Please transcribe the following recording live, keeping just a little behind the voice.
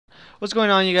What's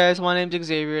going on, you guys? My name's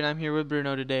Xavier, and I'm here with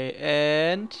Bruno today.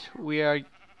 And we are.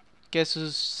 Guess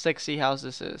whose sexy house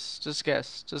this is? Just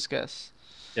guess. Just guess.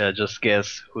 Yeah, just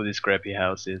guess who this crappy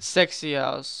house is. Sexy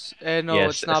house. And no, Yes,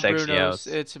 it's a not sexy Bruno's. house.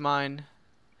 It's mine.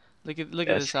 Look at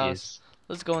Yes, this he house. is.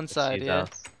 Let's go It's inside. his Yeah.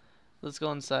 house. Let's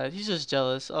go inside. He's just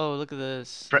jealous. Oh, look at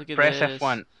this. Look at Press this.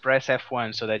 F1. Press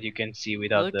F1 so that you can see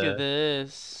without Look at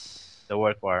this. the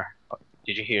word bar. Oh,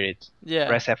 did you hear it? Yeah.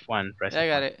 Press F1. Press Yeah, I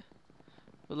got F1. it.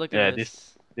 But look at Yeah, this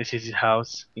this. this is his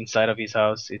house. Inside of his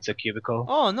house, it's a cubicle.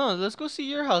 Oh no, let's go see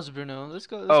your house, Bruno. Let's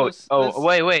go. Let's go. Oh, oh,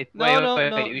 Let's. wait, No, no, wait.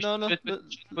 no, You no, no. should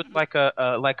put like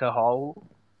a hall,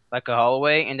 like a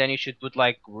hallway, and then you should put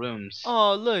like rooms.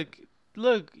 Oh, look,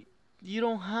 you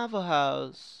don't have a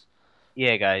house.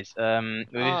 Yeah, guys.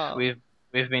 Oh,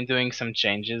 We've been doing some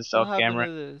changes what off happened camera.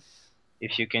 to this?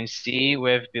 If you can see,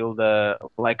 we've built a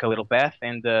like a little bath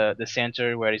in the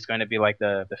center where it's going to be like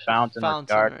the The fountain or the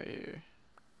fountain garden. right here.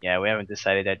 Yeah, we haven't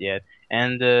decided that yet.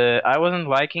 And I wasn't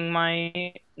liking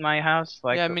my house,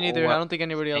 like Yeah, me neither. I what? don't think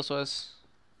anybody else was.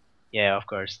 Yeah, of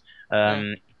course.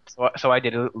 Yeah. So I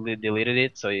deleted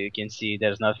it, so you can see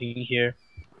there's nothing here.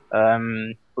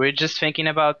 We're just thinking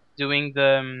about doing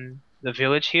the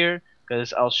village here,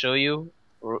 because I'll show you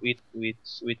with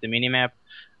the minimap.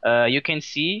 You can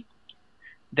see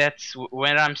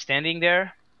when I'm standing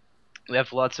there. We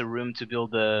have lots of room to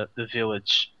build the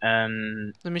village.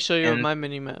 Let me show you And my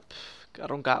mini map. I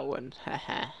don't got one.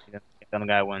 Haha. I don't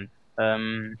got one.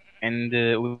 And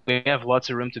we have lots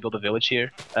of room to build a village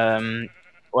here.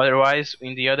 Otherwise,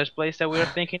 in the other place that we were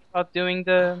thinking about doing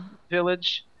the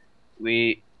village,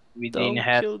 we didn't Don't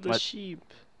have kill the much. sheep.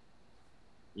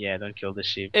 Yeah, don't kill the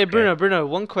sheep. Hey, Okay, Bruno,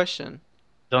 one question.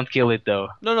 don't kill it though.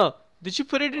 No, no. Did you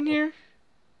put it in here?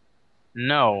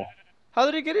 No, How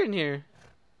did it get in here?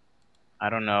 I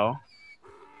don't know.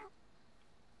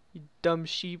 You dumb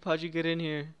sheep. How'd you get in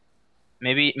here?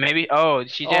 Maybe. Oh,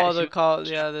 she Oh, just. the call.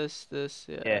 Yeah, this.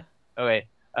 Yeah. Yeah. Okay.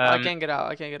 I can't get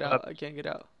out. I can't get Uh, out. I can't get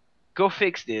out. go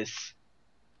fix this.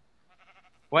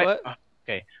 What? What? Oh,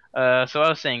 okay. So I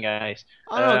was saying, guys.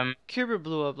 I don't know. Um, Cuber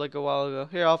blew up like a while ago.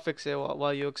 Here, I'll fix it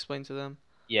while you explain to them.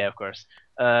 yeah, of course.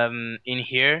 In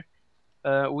here,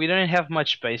 we don't have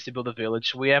much space to build a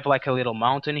village. We have like a little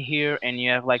mountain here, and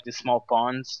you have like the small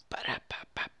ponds.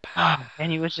 Ba-da-ba-ba-ba.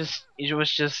 And it was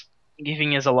just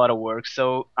giving us a lot of work.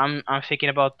 So I'm thinking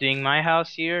about doing my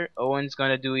house here. Owen's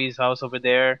gonna do his house over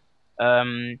there.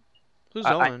 Um, Who's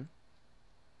I Owen?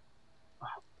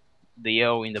 the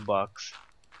O in the box.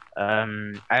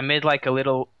 I made like a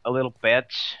little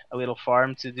patch, a little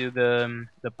farm to do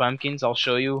the pumpkins. I'll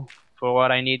show you for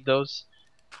what I need those.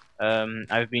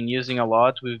 I've been using a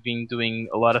lot. We've been doing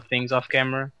a lot of things off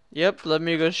camera. Yep, let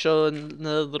me go show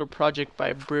another little project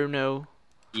by Bruno.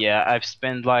 Yeah, I've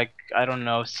spent like I don't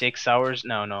know 6 hours.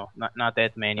 No, not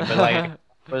that many, but like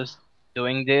I was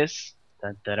doing this.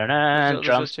 Dun, dun, dun, dun. Let's go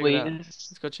Drums, check it out. please.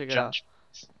 Let's go check it out.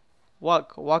 Drums.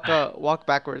 Walk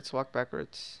backwards. Walk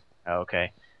backwards.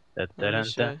 Okay. Dun, Let me dun,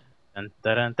 show dun, you. dun,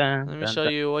 dun, dun, Let me dun, show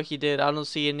dun. you what he did. I don't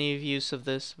see any use of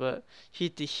this, but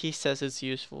he says it's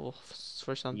useful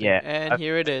for something. Yeah, And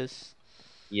here it is.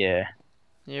 yeah.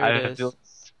 Here it I've is. built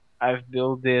I've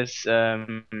built this I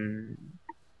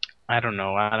don't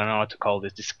know what to call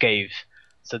this cave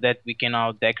so that we can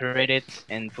now decorate it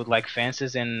and put like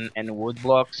fences and wood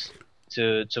blocks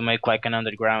to make like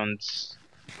um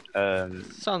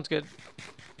Sounds good.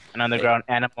 an Eh, underground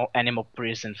animal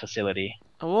prison facility.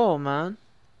 Whoa, man.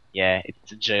 Yeah,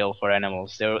 it's a jail for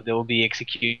animals. They will be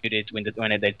executed when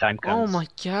their time Oh comes. my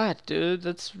god, dude.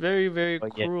 That's very, very Oh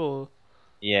yeah, cruel.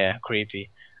 yeah, creepy.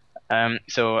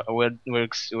 So we're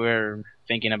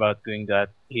thinking about doing that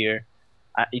here.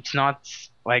 It's not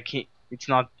it's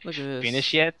not Look at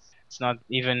finished this. yet. It's not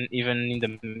even in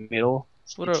the middle.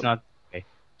 What It's a not okay.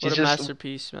 what She's a just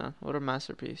masterpiece, man. What a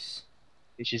masterpiece.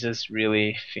 she's just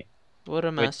really. What a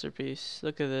Wait, masterpiece.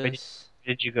 Look at where this.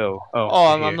 did you go? Oh,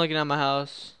 Oh, you're I'm here. looking at my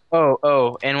house.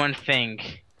 Oh, and one thing,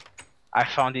 I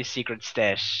found this secret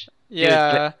stash, dude.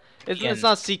 Yeah, it's Ian,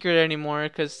 not secret anymore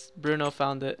because Bruno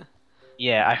found it.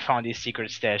 yeah, I found this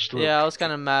secret stash. Look. Yeah, I was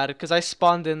kind of mad because I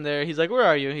spawned in there. He's like, "Where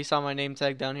are you?" He saw my name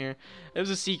tag down here. It was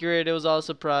a secret. It was all a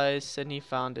surprise, and he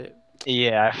found it.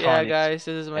 Yeah, I Yeah, found it. guys,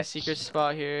 this is my secret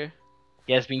spot here.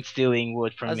 He has been stealing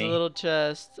wood from Has a me. little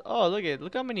chest. Oh,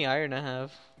 look how many iron I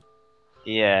have.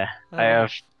 Yeah, I Uh,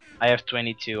 have I have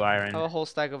 22 I have iron. a whole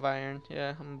stack of iron.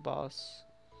 Yeah, I'm a boss.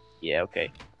 Yeah, okay.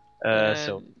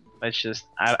 So And let's just.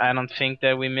 I don't think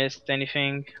that we missed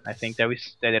anything. I think that we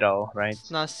said it all, right? it's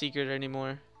not secret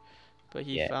anymore, but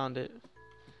he Yeah. found it.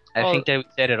 I Oh, think that we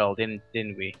said it all, didn't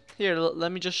we? here,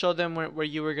 let me just show them where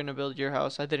you were gonna build your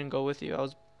house. I didn't go with you. I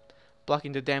was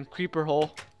blocking the damn creeper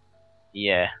hole.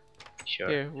 Yeah, sure.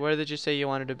 Here, where did you say you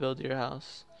wanted to build your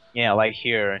house? Yeah, like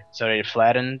here, it's already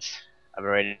flattened. I've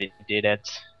already did it.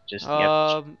 Just you have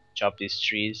to Um, chop these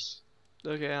trees.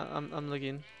 okay, I'm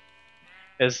looking.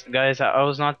 Cause guys, I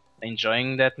was not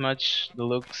enjoying that much the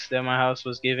looks that my house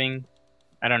was giving.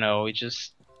 I don't know. It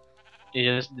just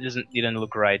didn't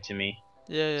look right to me.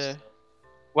 Yeah, yeah.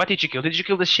 What did you kill? Did you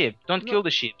kill the sheep? Don't No, kill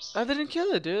the sheeps. I didn't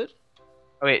kill it, dude.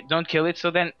 Oh, wait, don't kill it.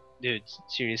 So then, dude,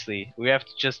 seriously, we have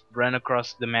to just run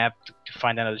across the map to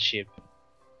find another sheep.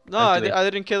 No, Let's do it. I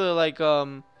didn't kill it.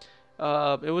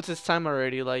 It was his time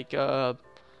already. Like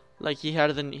he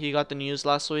got the news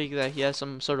last week that he has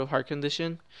some sort of heart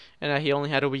condition, and that he only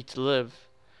had a week to live,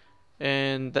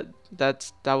 and that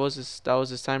was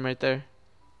his time right there.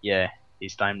 Yeah,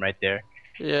 his time right there.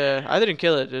 Yeah, I didn't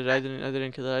kill it, dude. I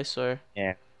didn't kill it. I swear.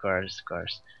 Yeah, of course, of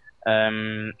course.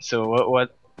 So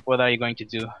what are you going to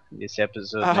do this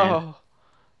episode, man? Oh,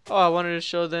 oh, I wanted to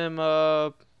show them.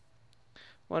 Want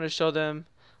to show them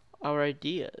our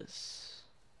ideas.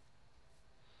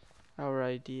 Our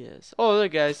ideas. Oh,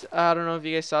 look, guys. I don't know if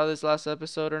you guys saw this last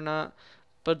episode or not,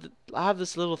 but I have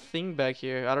this little thing back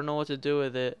here. I don't know what to do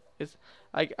with it.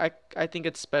 I think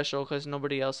it's special because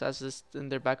nobody else has this in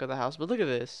their back of the house. But look at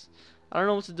this. I don't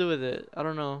know what to do with it. I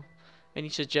don't know. Any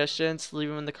suggestions? Leave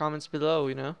them in the comments below.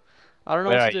 I don't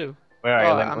know Where what to are you? do. Where are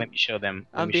Oh, you? Let me show them.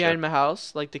 Let I'm me show. behind my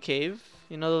house, like the cave.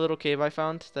 You know the little cave I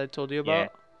found that I told you Yeah,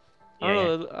 about? I yeah,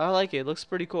 don't yeah. know. I like it. It looks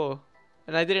pretty cool.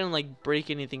 And I didn't like break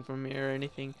anything from here or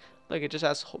anything. Like it just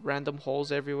has random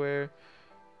holes everywhere.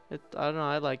 I don't know.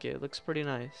 I like it. It looks pretty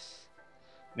nice.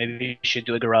 Maybe you should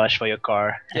do a garage for your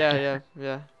car. Yeah, yeah,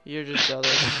 yeah. You're just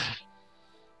jealous.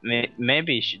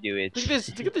 Maybe you should do it. Look at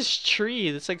this. Look at this tree.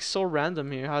 It's like so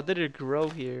random here. How did it grow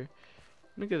here?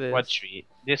 Look at What this. tree?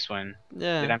 This one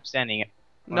that Yeah. I'm standing at.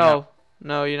 Oh no, No.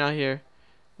 No, you're not here.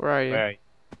 Where are you? where are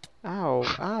Ow.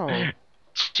 Ow. you?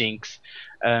 Jinx.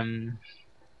 Um,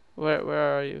 Where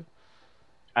are you?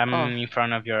 Oh. I'm in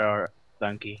front of your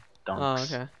donkey. Oh,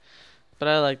 Donks. okay. But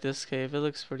I like this cave. It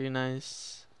looks pretty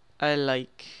nice. I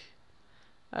like.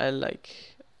 I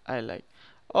like. I like.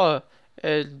 Oh,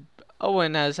 and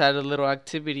Owen has had a little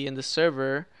activity in the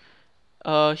server.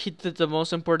 He did the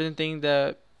most important thing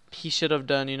that he should have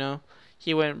done.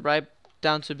 He went right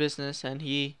down to business and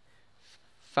he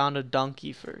found a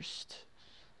donkey first.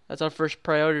 That's our first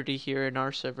priority here in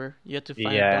our server. You have to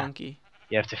find a Yeah, donkey.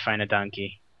 you have to find a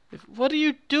donkey. What are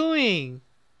you doing?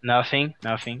 Nothing,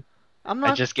 nothing. I'm I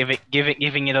not. just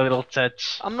giving it a little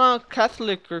touch. I'm not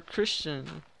Catholic or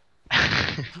Christian.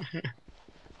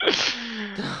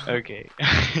 Okay.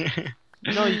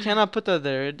 No, you cannot put that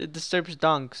there. It disturbs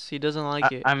Dunks. He doesn't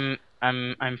like it.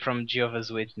 I'm from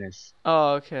Jehovah's Witness.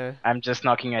 Oh, okay. I'm just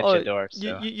knocking at Oh, your door, you,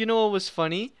 so you you know what was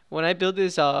funny? When I built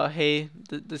this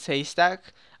this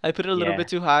haystack, I put it a little yeah. bit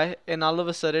too high, and all of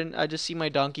a sudden I just see my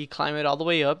donkey climb it all the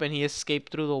way up, and he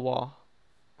escaped through the wall.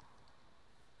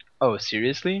 Oh,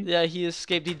 seriously? Yeah, he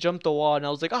escaped. He jumped the wall, and I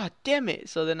was like, "Ah, damn it!"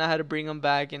 So then I had to bring him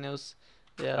back, and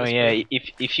yeah, it Oh was yeah, pretty.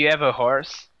 if you have a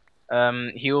horse,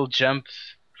 he will jump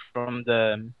from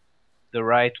the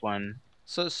right one.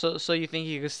 So you think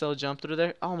he could still jump through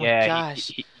there? Oh my Yeah,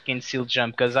 gosh. he can still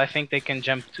jump because I think they can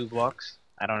jump 2 blocks.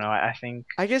 I don't know. I think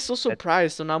I get so that.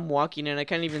 surprised when I'm walking and I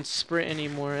can't even sprint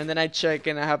anymore, and then I check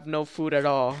and I have no food at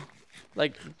all,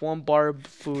 like 1 bar of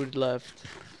food left.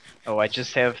 Oh, I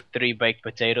just have 3 baked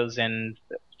potatoes and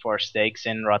 4 steaks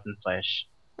and rotten flesh.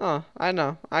 Oh, I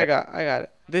know. Uh, I got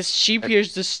it. This sheep uh, here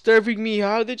is disturbing me.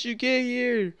 How did you get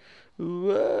here?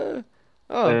 Whoa.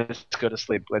 Oh, Let's go to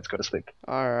sleep. Let's go to sleep.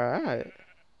 all right.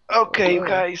 Okay, you Whoa.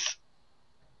 guys.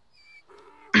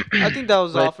 I think that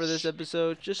was all for this Let's.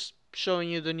 episode. Just showing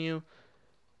you the new,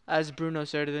 as Bruno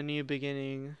said, the new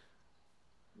beginning.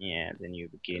 Yeah, the new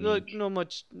beginning. Look,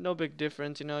 no big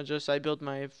difference. Just I built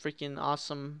my freaking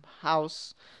awesome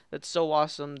house. That's so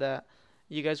awesome that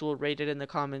you guys will rate it in the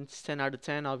comments 10 out of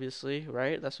 10, obviously,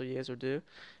 right? That's what you guys will do.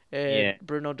 And Yeah,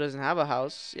 Bruno doesn't have a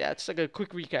house. Yeah, it's like a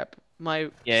quick recap.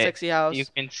 My yeah. sexy You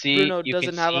house. can see. Bruno You can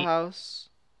doesn't have a see. house.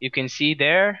 You can see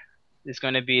there. It's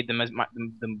gonna be the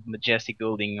majestic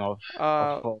building of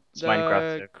Holt's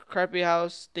Minecraft The server. crappy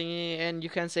house thingy, and you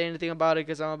can't say anything about it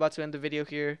because I'm about to end the video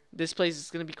here. This place is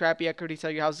gonna be crappy. I could already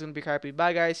tell your house is gonna be crappy.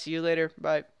 Bye, guys. See you later.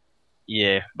 Bye.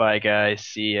 Yeah. Bye, guys.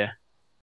 See ya.